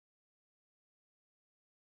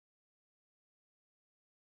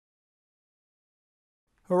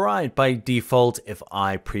All right, by default, if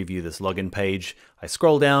I preview this login page, I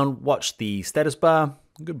scroll down, watch the status bar,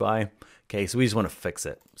 goodbye. Okay, so we just want to fix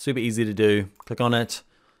it. Super easy to do. Click on it,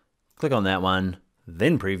 click on that one,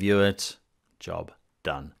 then preview it, job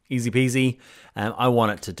done. Easy peasy. I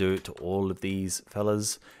want it to do it to all of these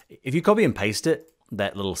fellas. If you copy and paste it,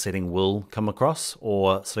 that little setting will come across,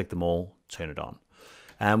 or select them all, turn it on.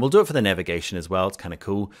 We'll do it for the navigation as well. It's kind of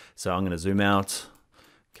cool. So I'm going to zoom out.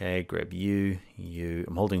 Okay, grab you.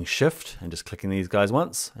 I'm holding shift and just clicking these guys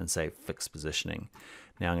once and say fix positioning.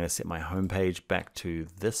 Now I'm going to set my home page back to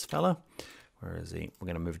this fella. Where is he? We're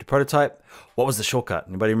going to move to prototype. What was the shortcut?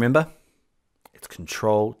 Anybody remember? It's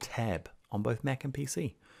Control Tab on both Mac and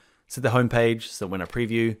PC. Set the home page so that when I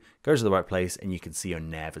preview, go to the right place and you can see your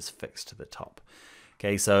nav is fixed to the top.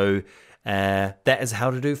 Okay, so that is how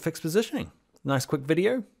to do fixed positioning. Nice quick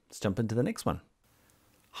video. Let's jump into the next one.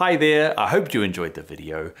 Hi there, I hope you enjoyed the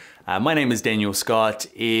video. My name is Daniel Scott.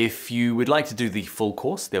 If you would like to do the full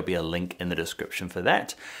course, there'll be a link in the description for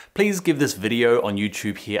that. Please give this video on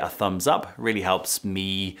YouTube here a thumbs up. It really helps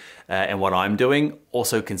me and what I'm doing.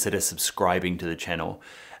 Also consider subscribing to the channel.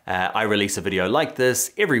 I release a video like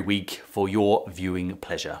this every week for your viewing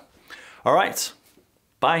pleasure. All right,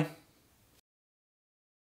 bye.